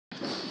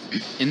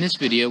In this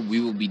video,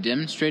 we will be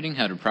demonstrating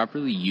how to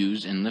properly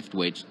use and lift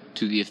weights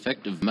to the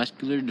effect of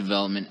muscular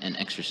development and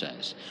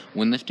exercise.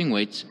 When lifting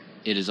weights,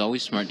 it is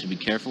always smart to be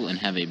careful and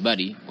have a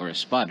buddy, or a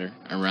spotter,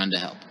 around to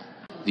help.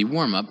 The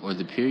warm-up, or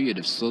the period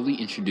of slowly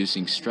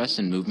introducing stress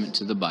and movement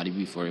to the body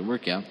before a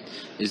workout,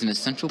 is an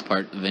essential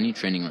part of any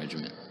training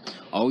regimen.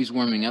 Always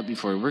warming up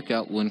before a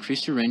workout will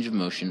increase your range of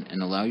motion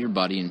and allow your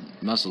body and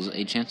muscles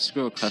a chance to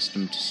grow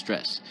accustomed to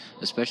stress,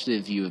 especially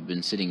if you have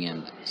been sitting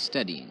and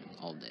studying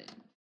all day.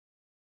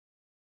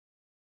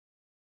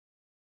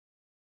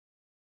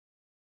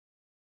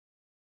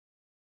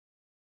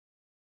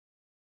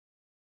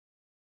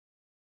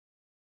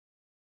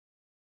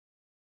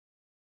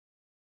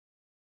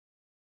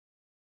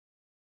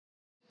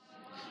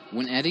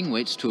 When adding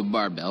weights to a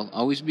barbell,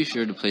 always be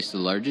sure to place the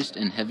largest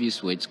and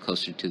heaviest weights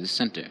closer to the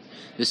center.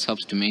 This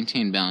helps to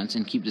maintain balance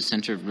and keep the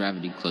center of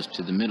gravity close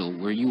to the middle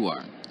where you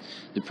are.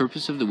 The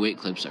purpose of the weight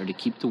clips are to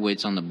keep the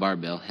weights on the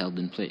barbell held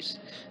in place.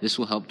 This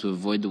will help to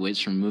avoid the weights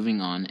from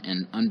moving on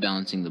and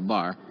unbalancing the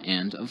bar,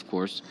 and, of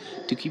course,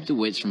 to keep the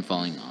weights from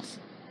falling off.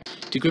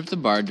 To grip the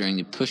bar during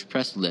the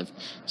push-press lift,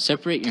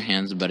 separate your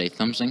hands about a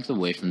thumb's length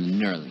away from the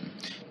knurling.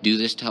 Do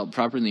this to help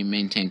properly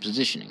maintain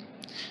positioning.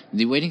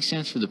 The weighting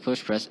stance for the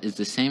push press is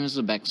the same as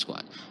the back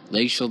squat,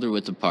 legs shoulder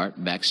width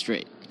apart, back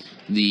straight.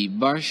 The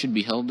bar should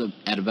be held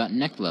at about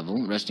neck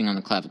level, resting on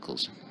the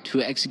clavicles.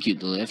 To execute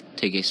the lift,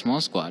 take a small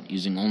squat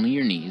using only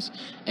your knees,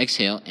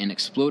 exhale and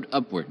explode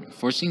upward,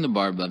 forcing the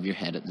bar above your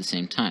head at the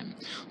same time.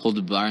 Hold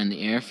the bar in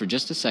the air for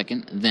just a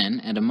second, then,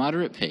 at a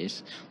moderate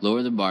pace,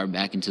 lower the bar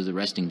back into the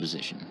resting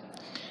position.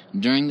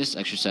 During this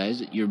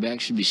exercise, your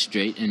back should be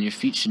straight and your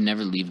feet should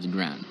never leave the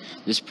ground.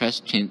 This press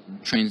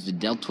trains the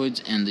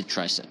deltoids and the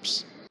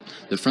triceps.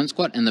 The front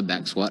squat and the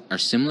back squat are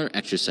similar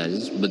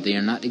exercises, but they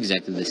are not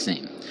exactly the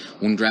same.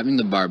 When grabbing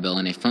the barbell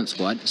in a front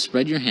squat,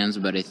 spread your hands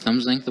about a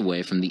thumb's length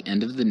away from the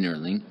end of the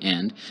knurling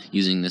and,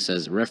 using this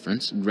as a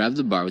reference, grab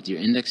the bar with your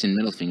index and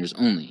middle fingers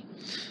only.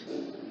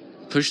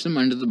 Push them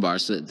under the bar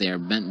so that they are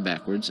bent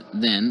backwards,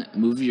 then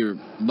move your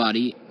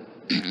body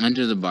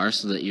under the bar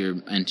so that your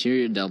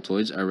anterior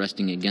deltoids are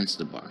resting against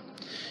the bar.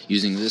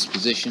 Using this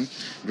position,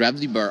 grab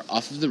the bar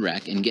off of the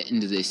rack and get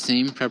into the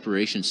same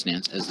preparation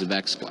stance as the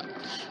back squat.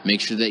 Make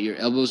sure that your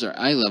elbows are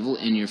eye level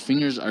and your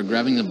fingers are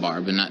grabbing the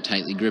bar but not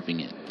tightly gripping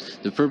it.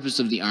 The purpose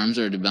of the arms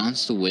are to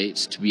balance the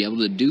weights to be able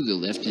to do the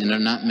lift and are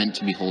not meant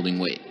to be holding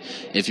weight.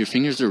 If your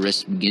fingers or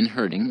wrists begin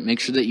hurting, make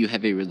sure that you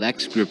have a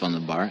relaxed grip on the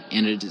bar,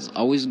 and it is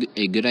always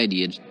a good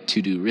idea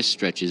to do wrist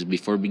stretches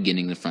before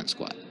beginning the front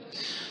squat.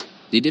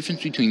 The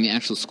difference between the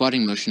actual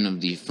squatting motion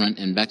of the front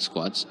and back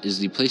squats is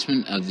the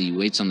placement of the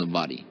weights on the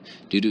body.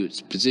 Due to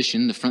its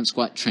position, the front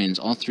squat trains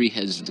all three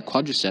heads of the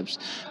quadriceps,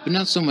 but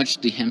not so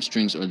much the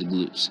hamstrings or the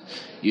glutes.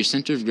 Your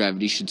center of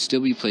gravity should still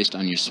be placed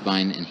on your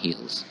spine and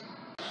heels.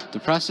 The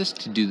process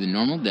to do the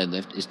normal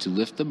deadlift is to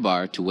lift the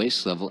bar to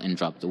waist level and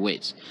drop the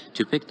weights.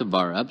 To pick the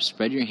bar up,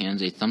 spread your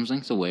hands a thumb's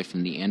length away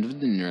from the end of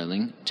the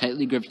knurling,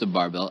 tightly grip the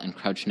barbell, and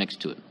crouch next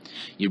to it.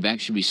 Your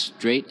back should be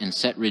straight and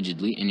set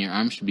rigidly, and your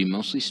arms should be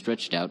mostly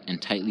stretched out and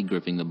tightly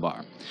gripping the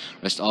bar.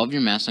 Rest all of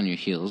your mass on your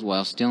heels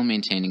while still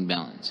maintaining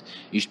balance.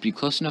 You should be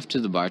close enough to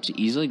the bar to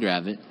easily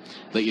grab it,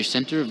 but your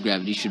center of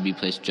gravity should be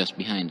placed just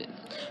behind it.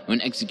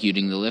 When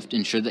executing the lift,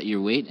 ensure that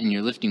your weight and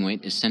your lifting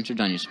weight is centered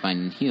on your spine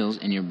and heels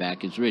and your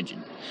back is rigid.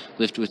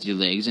 Lift with your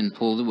legs and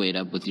pull the weight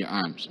up with your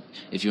arms.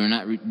 If you are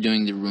not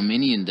doing the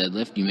Romanian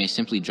deadlift, you may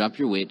simply drop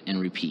your weight and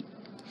repeat.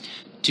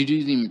 To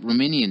do the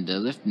Romanian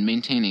deadlift,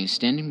 maintain a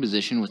standing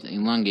position with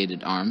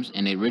elongated arms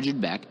and a rigid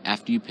back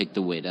after you pick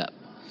the weight up.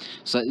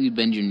 Slightly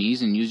bend your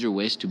knees and use your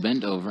waist to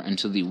bend over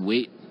until the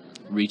weight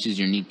reaches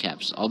your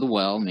kneecaps, all the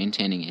while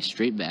maintaining a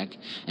straight back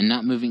and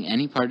not moving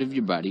any part of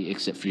your body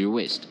except for your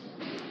waist.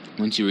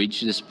 Once you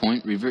reach this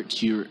point, revert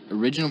to your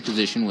original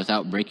position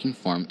without breaking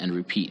form and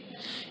repeat.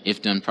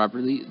 If done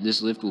properly,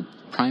 this lift will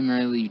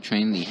primarily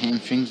train the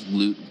hamstrings,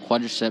 glute,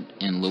 quadricep,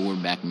 and lower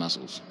back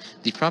muscles.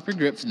 The proper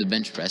grip for the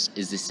bench press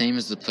is the same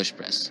as the push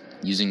press.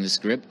 Using this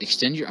grip,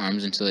 extend your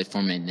arms until they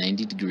form a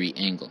 90-degree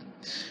angle.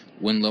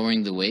 When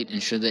lowering the weight,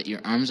 ensure that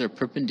your arms are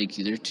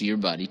perpendicular to your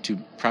body to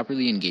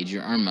properly engage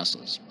your arm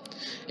muscles.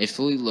 A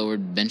fully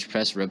lowered bench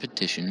press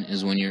repetition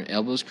is when your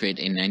elbows create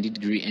a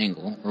 90-degree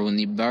angle, or when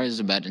the bar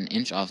is about an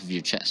inch off of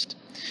your chest.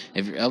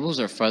 If your elbows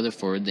are farther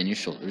forward than your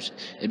shoulders,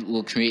 it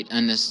will create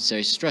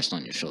unnecessary stress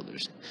on your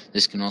shoulders.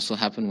 This can also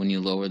happen when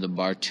you lower the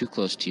bar too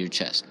close to your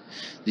chest.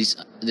 This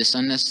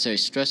unnecessary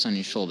stress on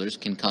your shoulders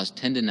can cause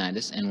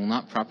tendinitis and will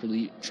not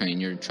properly train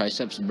your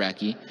triceps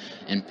brachii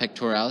and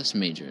pectoralis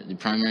major, the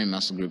primary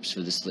muscle groups for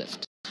this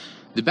lift.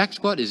 The back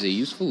squat is a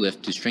useful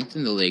lift to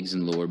strengthen the legs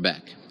and lower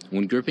back.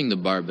 When gripping the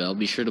barbell,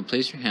 be sure to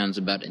place your hands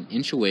about an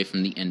inch away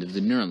from the end of the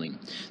knurling.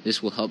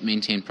 This will help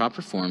maintain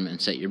proper form and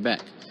set your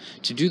back.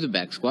 To do the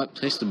back squat,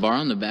 place the bar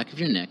on the back of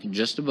your neck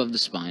just above the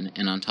spine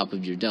and on top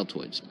of your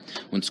deltoids.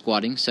 When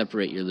squatting,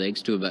 separate your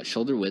legs to about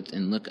shoulder width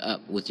and look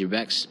up with your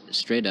back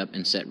straight up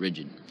and set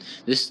rigid.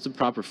 This is the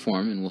proper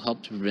form and will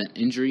help to prevent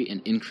injury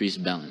and increase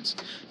balance.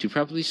 To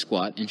properly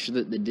squat, ensure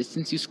that the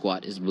distance you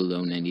squat is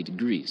below 90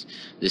 degrees.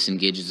 This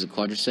engages the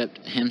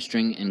quadricep,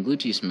 hamstring, and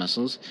gluteus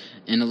muscles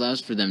and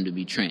allows for them to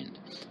be trained.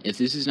 If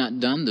this is not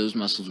done, those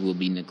muscles will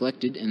be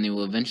neglected and they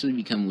will eventually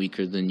become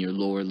weaker than your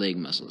lower leg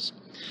muscles.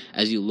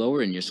 As you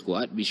lower in your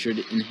squat, be sure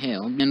to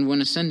inhale, and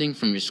when ascending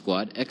from your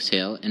squat,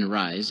 exhale and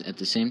rise at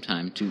the same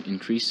time to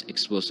increase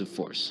explosive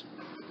force.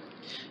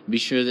 Be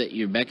sure that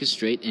your back is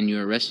straight and you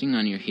are resting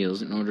on your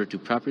heels in order to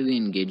properly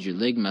engage your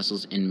leg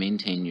muscles and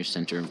maintain your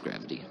center of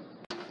gravity.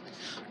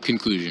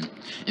 Conclusion.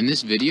 In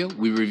this video,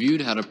 we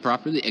reviewed how to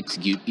properly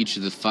execute each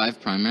of the 5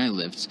 primary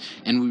lifts,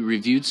 and we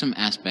reviewed some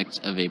aspects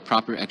of a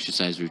proper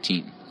exercise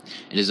routine.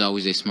 It is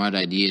always a smart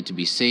idea to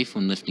be safe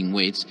when lifting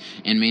weights,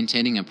 and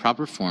maintaining a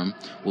proper form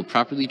will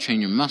properly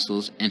train your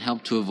muscles and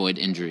help to avoid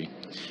injury.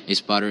 A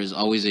spotter is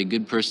always a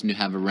good person to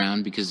have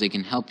around because they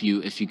can help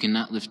you if you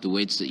cannot lift the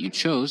weights that you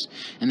chose,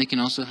 and they can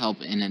also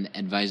help in an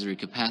advisory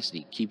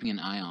capacity, keeping an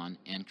eye on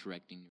and correcting